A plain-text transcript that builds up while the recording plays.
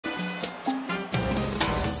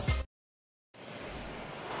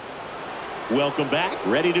Welcome back.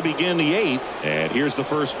 Ready to begin the 8th. And here's the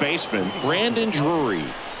first baseman, Brandon Drury. The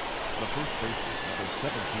first baseman, number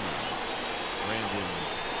 17, Brandon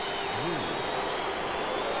Drury.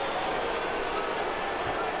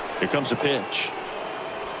 Here comes the pitch.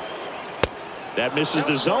 That misses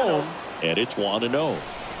the zone, and it's 1-0.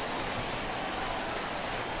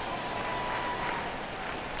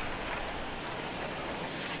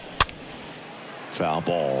 Foul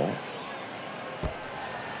ball.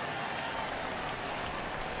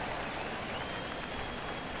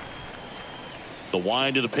 The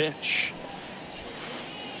wind of the pitch.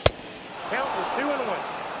 Count is 2-1.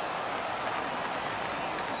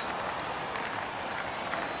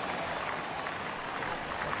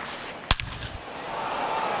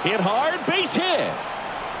 Hit hard, base hit.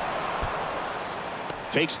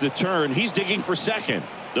 Takes the turn. He's digging for second.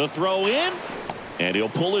 The throw in, and he'll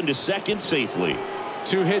pull into second safely.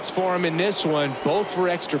 2 hits for him in this one, both for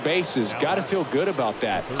extra bases. Got to feel good about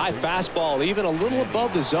that. High fastball, even a little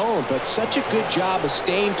above the zone, but such a good job of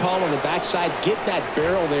staying tall on the backside, getting that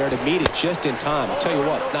barrel there to meet it just in time. I'll tell you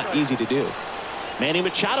what, it's not easy to do. Manny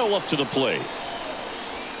Machado up to the plate.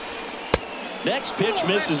 Next pitch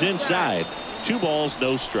misses inside. 2 balls,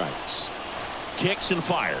 no strikes. Kicks and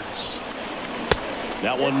fires.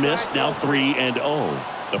 That one missed. Now 3-0.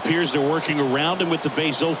 Appears they're working around him with the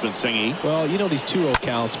base open, Singy. Well, you know, these 2-0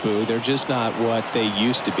 counts, Boo, they're just not what they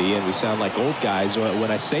used to be, and we sound like old guys when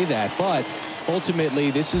I say that. But ultimately,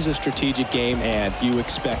 this is a strategic game, and you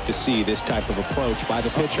expect to see this type of approach by the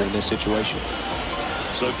pitcher in this situation.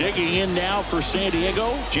 So digging in now for San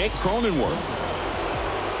Diego, Jake Cronenworth.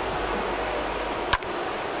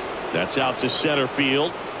 That's out to center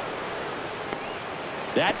field.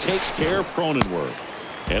 That takes care of Cronenworth.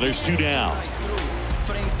 And there's 2 down.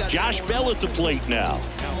 Josh Bell at the plate now.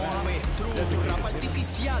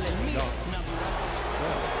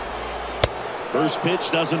 First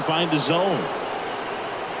pitch doesn't find the zone.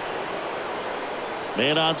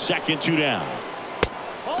 Man on second, 2 down.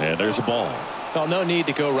 And there's a ball. Well, no need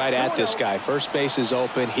to go right at this guy. First base is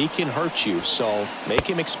open. He can hurt you. So make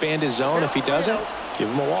him expand his zone. If he doesn't, give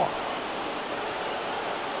him a walk.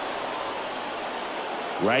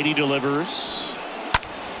 Righty delivers.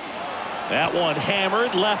 That one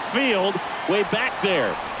hammered left field, way back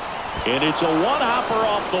there. And it's a one-hopper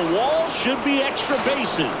off the wall. Should be extra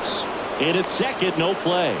bases. And at second, no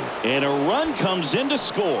play. And a run comes in to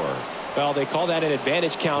score. Well, they call that an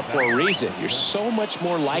advantage count for a reason. You're so much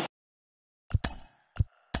more likely.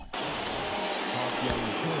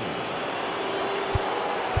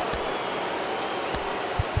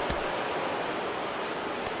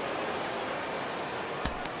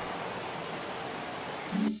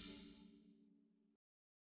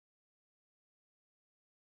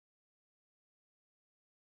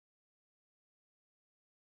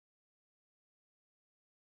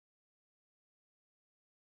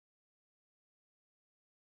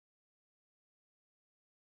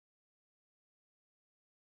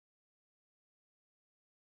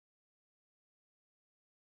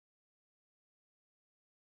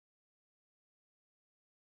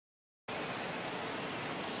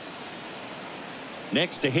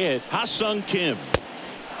 Next to hit, Ha-Sung Kim.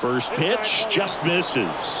 First pitch just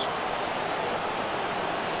misses.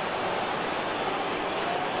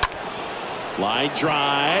 Line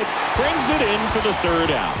drive brings it in for the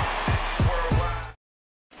 3rd out.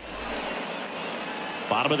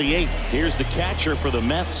 Bottom of the 8th. Here's the catcher for the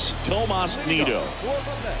Mets, Tomas Nido.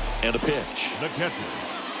 And a pitch. The catcher,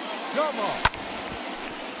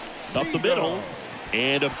 Up the middle.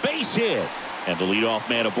 And a base hit. And the leadoff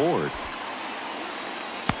man aboard.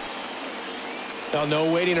 Well,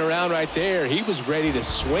 no waiting around right there. He was ready to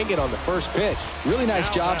swing it on the first pitch. Really nice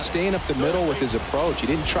job staying up the middle with his approach. He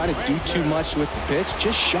didn't try to do too much with the pitch,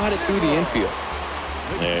 just shot it through the infield.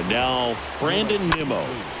 And now Brandon Nimmo.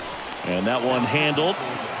 And that one handled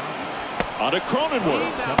on to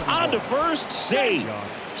Cronenworth. On to first, save.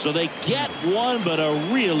 So they get one, but a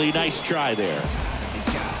really nice try there.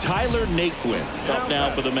 Tyler Naquin up now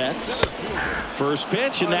for the Mets. First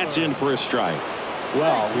pitch, and that's in for a strike.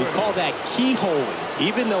 Well, we call that keyholing.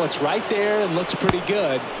 Even though it's right there and looks pretty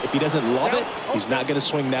good, if he doesn't love it, he's not going to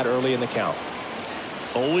swing that early in the count.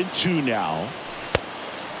 0-2 now.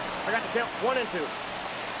 I got the count 1-2.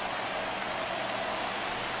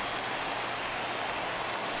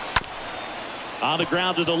 On the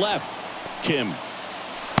ground to the left. Kim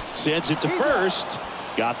sends it to first.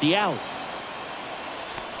 Got the out.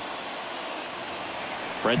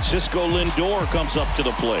 Francisco Lindor comes up to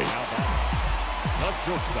the plate.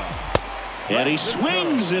 And he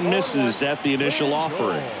swings and misses at the initial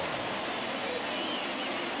offering.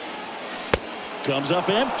 comes up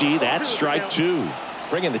empty. That's strike 2.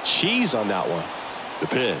 Bringing the cheese on that one. The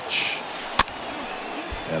pitch.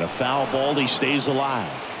 And a foul ball. He stays alive.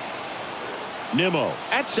 Nimmo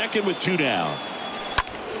at second with 2 down.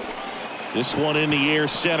 This one in the air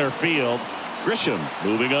center field. Grisham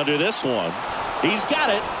moving under this one. He's got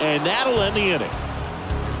it, and that'll end the inning.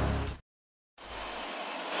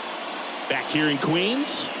 Back here in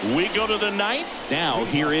Queens, we go to the 9th. Now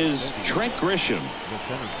here is Trent Grisham. The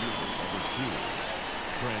center fielder, number 2,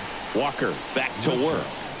 Trent. Walker back to work.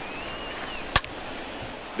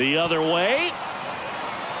 The other way.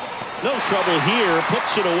 No trouble here.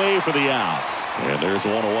 Puts it away for the out. And there's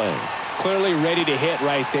one away. Clearly ready to hit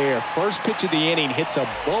right there. First pitch of the inning hits a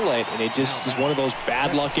bullet, and it just is one of those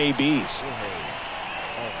bad luck ABs.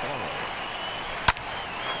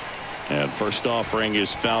 And first offering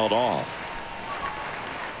is fouled off.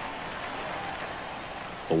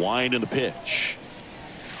 The wind and the pitch.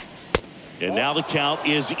 And now the count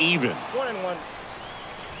is even. 1-1.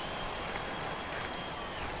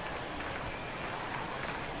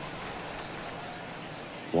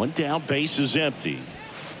 One down, base is empty.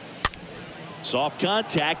 Soft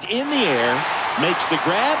contact in the air. Makes the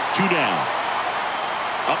grab. 2 down.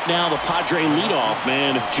 Up now the Padre leadoff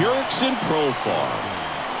man, Jurickson Profar.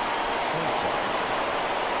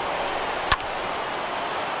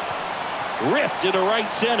 Ripped into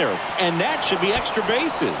right center, and that should be extra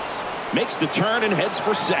bases. Makes the turn and heads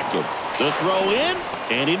for second. The throw in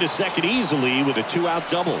and into second easily with a 2-out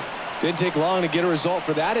double. Didn't take long to get a result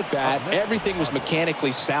for that at bat. Everything was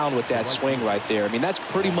mechanically sound with that swing right there. I mean, that's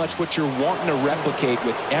pretty much what you're wanting to replicate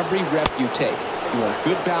with every rep you take. You want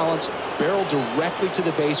good balance, barrel directly to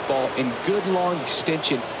the baseball, and good long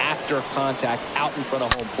extension after contact out in front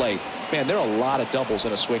of home plate. Man, there are a lot of doubles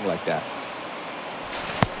in a swing like that.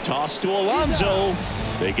 Toss to Alonso.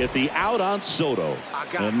 They get the out on Soto.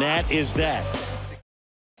 And that is that.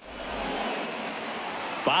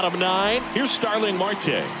 Bottom 9. Here's Starling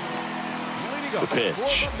Marte. The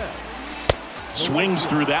pitch. Swings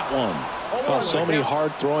through that one. Well, so many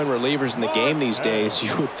hard-throwing relievers in the game these days,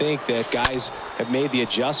 you would think that guys have made the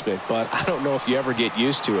adjustment, but I don't know if you ever get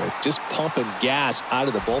used to it. Just pumping gas out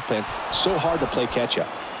of the bullpen. So hard to play catch-up.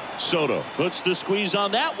 Soto puts the squeeze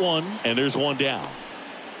on that one, and there's one down.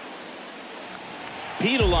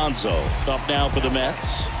 Pete Alonso up now for the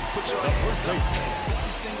Mets.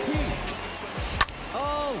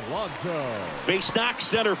 Alonso. Base knock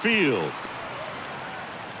center field.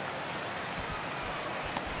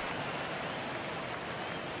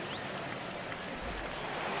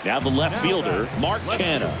 Now the left fielder, Mark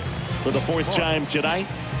Canha, for the 4th time tonight.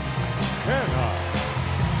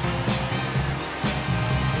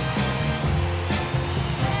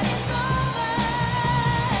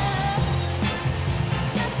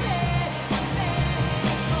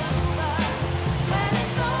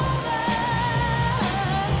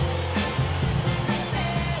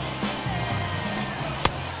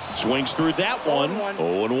 Swings through that one.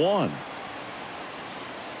 0-1.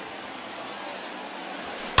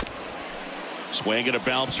 Swing and a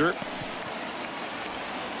bouncer.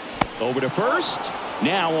 Over to first.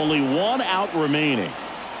 Now only 1 out remaining.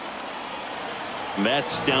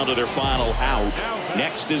 Mets down to their final out.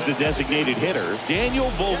 Next is the designated hitter, Daniel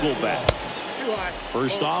Vogelbach.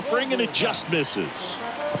 First offering, and it just misses.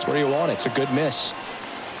 That's where you want it. It's a good miss.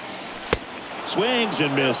 Swings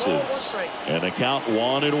and misses. And the count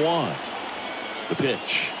 1-1. The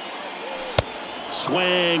pitch.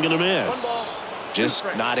 Swing and a miss. Just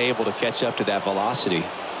not able to catch up to that velocity.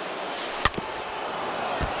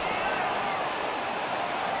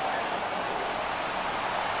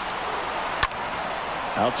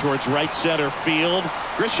 Out towards right center field.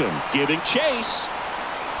 Grisham giving chase.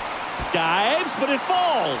 Dives, but it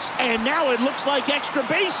falls. And now it looks like extra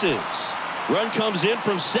bases. Run comes in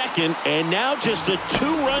from second, and now just a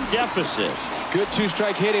 2-run deficit. Good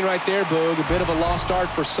 2-strike hitting right there, Boog. A bit of a lost start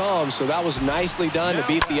for some, so that was nicely done to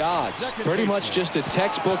beat the odds. Pretty much just a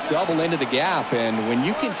textbook double into the gap, and when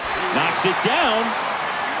you can... Knocks it down.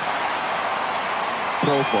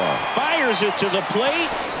 Profar fires it to the plate.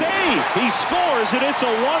 Save. He scores, and it's a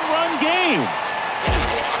 1-run game.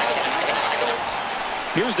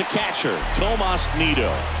 Here's the catcher, Tomas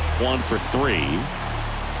Nido. 1 for 3.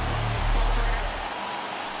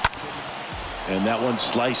 And that one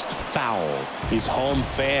sliced foul. These home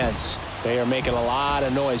fans, they are making a lot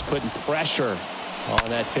of noise, putting pressure on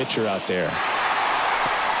that pitcher out there.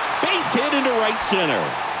 Base hit into right center.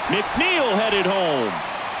 McNeil headed home.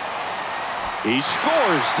 He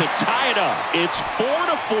scores to tie it up. It's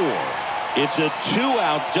 4-4. It's a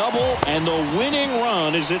 2-out double, and the winning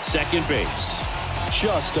run is at second base.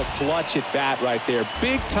 Just a clutch at bat right there.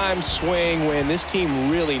 Big time swing when this team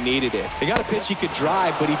really needed it. They got a pitch he could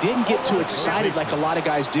drive, but he didn't get too excited like a lot of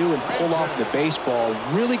guys do and pull off the baseball.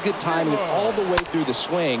 Really good timing all the way through the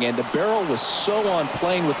swing, and the barrel was so on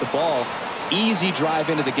plane with the ball. Easy drive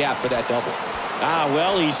into the gap for that double.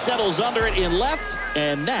 Well, he settles under it in left,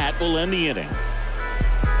 and that will end the inning.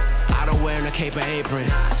 I don't wear a cape or apron,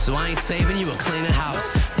 so I ain't saving you a cleaner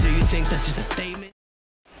house. Do you think that's just a statement?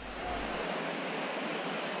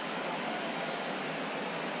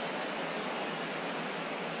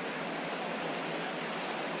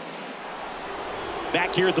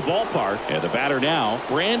 Back here at the ballpark, and the batter now,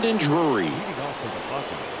 Brandon Drury.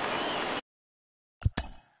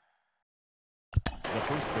 The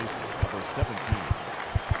first baseman, number 17,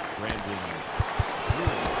 Brandon Drury.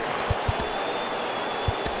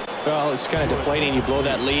 Well, it's kind of deflating. You blow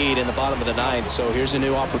that lead in the bottom of the ninth, so here's a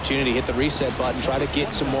new opportunity. Hit the reset button, try to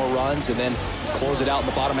get some more runs, and then close it out in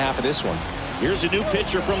the bottom half of this one. Here's a new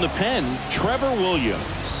pitcher from the pen, Trevor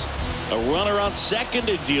Williams. A runner on second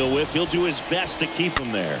to deal with. He'll do his best to keep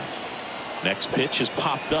him there. Next pitch is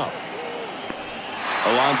popped up.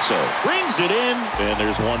 Alonso brings it in, and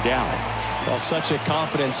there's one down. Well, such a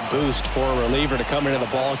confidence boost for a reliever to come into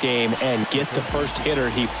the ball game and get the first hitter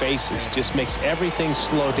he faces. Just makes everything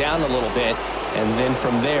slow down a little bit, and then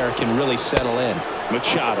from there can really settle in.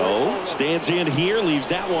 Machado stands in here, leaves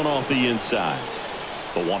that one off the inside.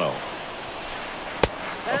 The 1-0.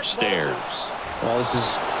 Upstairs. Well, this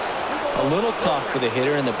is a little tough for the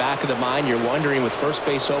hitter. In the back of the mind, you're wondering with first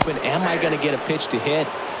base open, am I going to get a pitch to hit?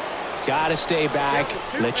 Got to stay back,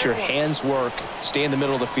 let your hands work, stay in the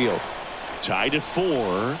middle of the field. Tied at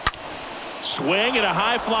 4. Swing and a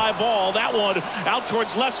high fly ball. That one out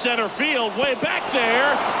towards left center field. Way back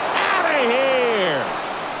there. Out of here.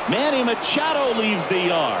 Manny Machado leaves the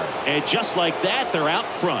yard. And just like that, they're out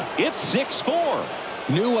front. It's 6-4.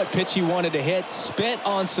 Knew what pitch he wanted to hit. Spent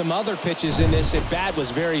on some other pitches in this at bat. Was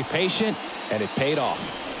very patient, and it paid off.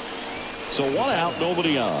 So 1 out,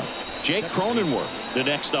 nobody on. Jake Cronenworth, the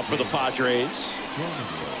next up for the Padres.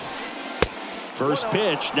 First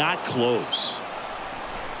pitch, not close.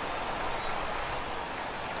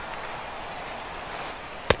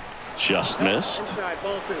 Just missed.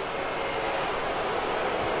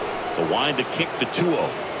 The wind to kick the 2-0.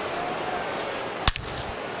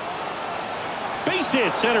 Base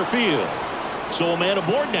hit center field. So a man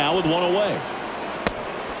aboard now with 1 away.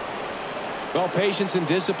 Well, patience and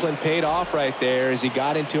discipline paid off right there as he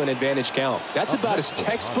got into an advantage count. That's about as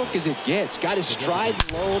textbook as it gets. Got his stride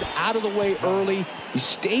load out of the way early. He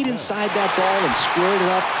stayed inside that ball and squared it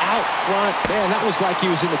up out front. Man, that was like he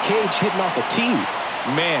was in the cage hitting off a tee.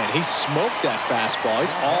 Man, he smoked that fastball.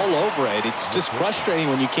 He's all over it. It's just frustrating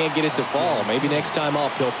when you can't get it to fall. Maybe next time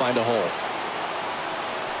up he'll find a hole.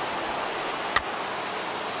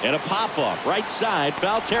 And a pop-up right side,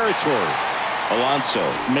 foul territory. Alonso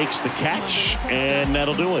makes the catch, and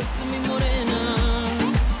that'll do it.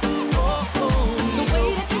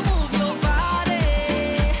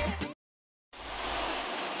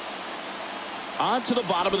 On to the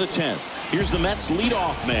bottom of the 10th. Here's the Mets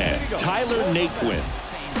leadoff man, Tyler Naquin.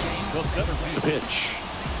 The pitch.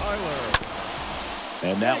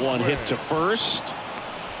 And that one hit to first.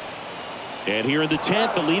 And here in the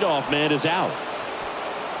 10th, the leadoff man is out.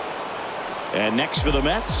 And next for the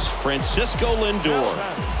Mets, Francisco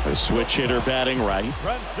Lindor. A switch hitter batting right.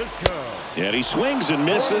 And he swings and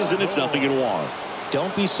misses, and it's 0-1.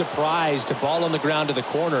 Don't be surprised to ball on the ground to the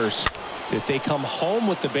corners that they come home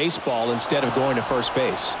with the baseball instead of going to first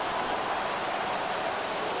base.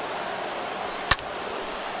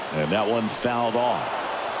 And that one fouled off.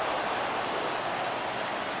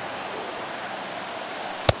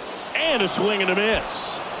 And a swing and a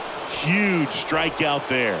miss. Huge strikeout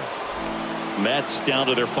there. Mets down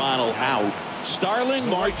to their final out. Starling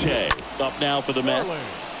Marte up now for the Mets.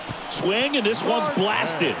 Swing, and this one's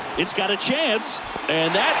blasted. It's got a chance,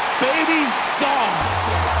 and that baby's gone.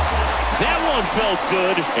 That one felt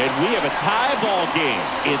good, and we have a tie ball game.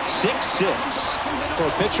 It's 6-6. For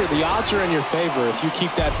a pitcher, the odds are in your favor if you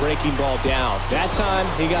keep that breaking ball down. That time,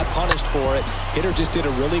 he got punished for it. Hitter just did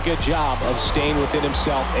a really good job of staying within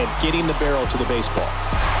himself and getting the barrel to the baseball.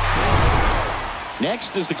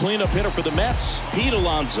 Next is the cleanup hitter for the Mets, Pete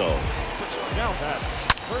Alonso. Now that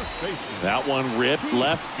first baseman, That one ripped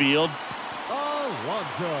left field.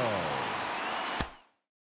 Alonso.